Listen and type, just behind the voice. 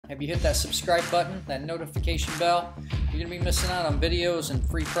Have you hit that subscribe button, that notification bell? You're going to be missing out on videos and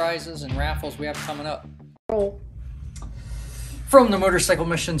free prizes and raffles we have coming up. From the Motorcycle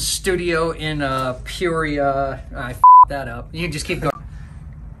Missions studio in Peoria. I f***ed that up. You can just keep going.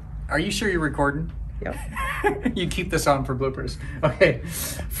 Are you sure you're recording? Yep. You keep this on for bloopers. Okay.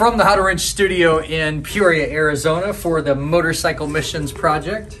 From the How to Wrench studio in Peoria, Arizona for the Motorcycle Missions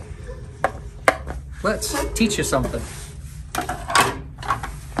project. Let's teach you something.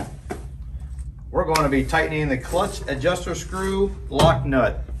 We're going to be tightening the clutch adjuster screw lock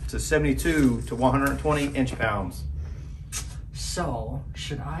nut to 72 to 120 inch-pounds. So,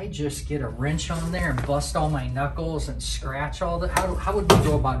 should I just get a wrench on there and bust all my knuckles and scratch all that? How would we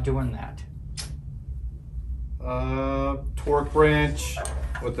go about doing that? Torque wrench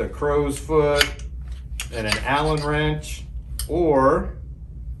with a crow's foot and an Allen wrench, or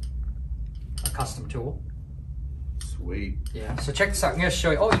a custom tool. Sweet. Yeah, so check this out. I'm going to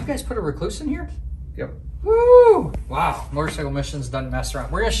show you. Oh, you guys put a recluse in here? Yep. Woo! Wow, Motorcycle Missions doesn't mess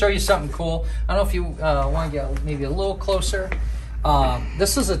around. We're going to show you something cool. I don't know if you want to get maybe a little closer.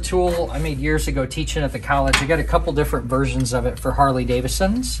 This is a tool I made years ago teaching at the college. I got a couple different versions of it for Harley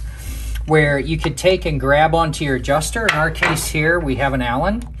Davidsons, where you could take and grab onto your adjuster. In our case here, we have an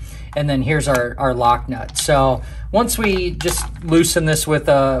Allen, and then here's our lock nut. So once we just loosen this with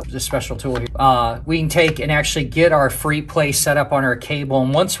a special tool here, we can take and actually get our free play set up on our cable.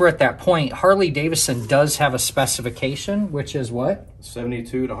 And once we're at that point, Harley Davidson does have a specification, which is what?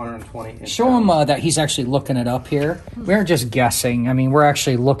 72 to 120 inch. Show him that he's actually looking it up here. We aren't just guessing. I mean, we're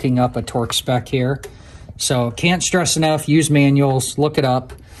actually looking up a torque spec here. So can't stress enough, use manuals, look it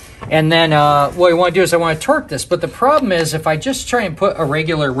up. And then what I want to do is I want to torque this. But the problem is if I just try and put a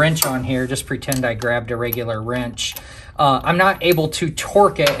regular wrench on here, just pretend I grabbed a regular wrench, I'm not able to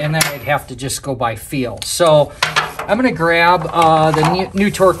torque it, and then I'd have to just go by feel. So I'm going to grab the new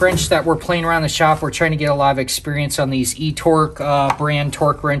torque wrench that we're playing around the shop. We're trying to get a lot of experience on these eTork brand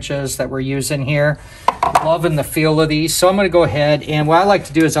torque wrenches that we're using here. Loving the feel of these. So I'm going to go ahead, and what I like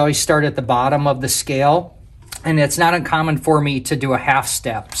to do is I always start at the bottom of the scale. And it's not uncommon for me to do a half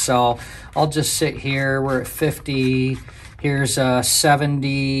step. So I'll just sit here. We're at 50. Here's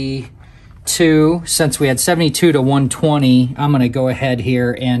 72. Since we had 72 to 120, I'm going to go ahead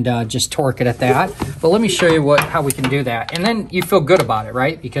here and just torque it at that. But let me show you how we can do that. And then you feel good about it,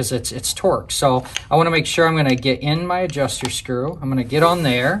 right? Because it's torqued. So I want to make sure I'm going to get in my adjuster screw. I'm going to get on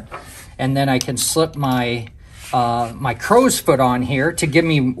there. And then I can slip my my crow's foot on here to give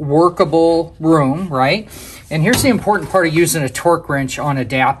me workable room, right? And here's the important part of using a torque wrench on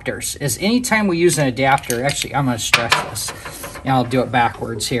adapters is anytime we use an adapter, actually I'm going to stress this, and I'll do it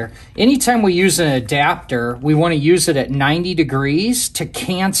backwards here. Anytime we use an adapter, we want to use it at 90 degrees to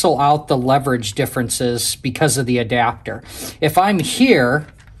cancel out the leverage differences because of the adapter. If I'm here,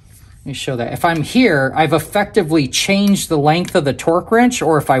 let me show that. If I'm here, I've effectively changed the length of the torque wrench,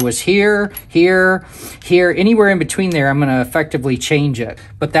 or if I was here, here, here, anywhere in between there, I'm going to effectively change it.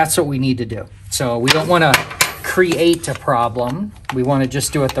 But that's what we need to do. So we don't want to create a problem. We want to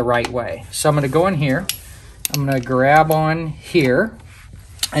just do it the right way. So I'm going to go in here. I'm going to grab on here,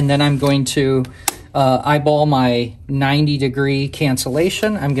 and then I'm going to eyeball my 90-degree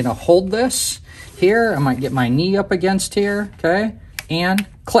cancellation. I'm going to hold this here. I might get my knee up against here, okay, and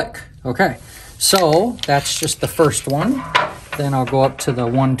click. Okay, so that's just the first one. Then I'll go up to the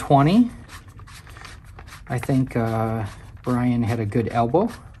 120. I think Brian had a good elbow.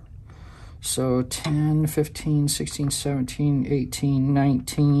 So 10, 15, 16, 17, 18,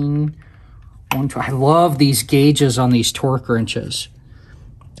 19, 120. I love these gauges on these torque wrenches.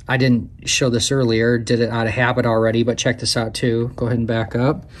 I didn't show this earlier, did it out of habit already, but check this out too. Go ahead and back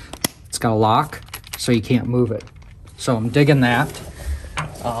up. It's got a lock, so you can't move it. So I'm digging that.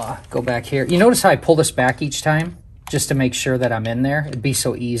 Go back here. You notice how I pull this back each time? Just to make sure that I'm in there. It'd be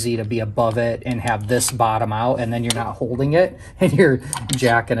so easy to be above it and have this bottom out, and then you're not holding it and you're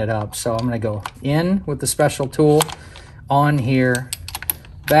jacking it up. So I'm going to go in with the special tool, on here,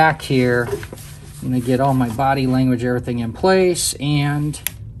 back here. I'm going to get all my body language, everything in place, and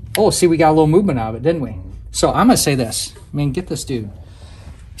oh, see, we got a little movement out of it, didn't we? So I'm going to say this. I mean, get this dude.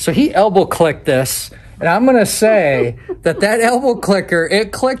 So he elbow clicked this. And I'm going to say that elbow clicker,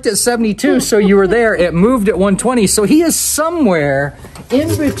 it clicked at 72, so you were there. It moved at 120. So he is somewhere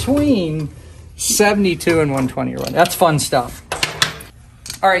in between 72 and 120. That's fun stuff.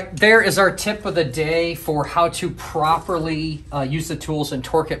 All right, there is our tip of the day for how to properly use the tools and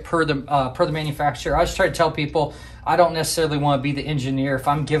torque it per the manufacturer. I always try to tell people, I don't necessarily want to be the engineer. If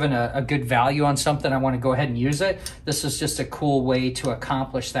I'm given a good value on something, I want to go ahead and use it. This is just a cool way to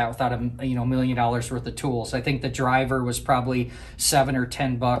accomplish that without $1 million worth of tools. I think the driver was probably $7 or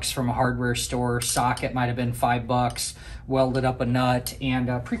 $10 from a hardware store. Socket might have been $5. Welded up a nut,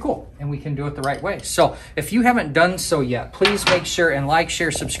 and pretty cool. And we can do it the right way. So if you haven't done so yet, please make sure and like,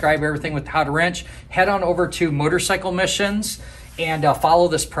 share, subscribe, everything with How to Wrench. Head on over to Motorcycle Missions and follow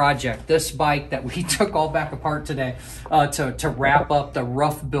this project. This bike that we took all back apart today to wrap up the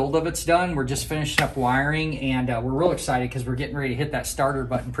rough build of it's done. We're just finishing up wiring, and we're real excited because we're getting ready to hit that starter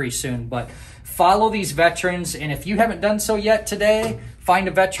button pretty soon. But follow these veterans, and if you haven't done so yet today, find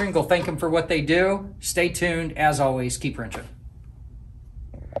a veteran, go thank them for what they do. Stay tuned. As always, keep wrenching.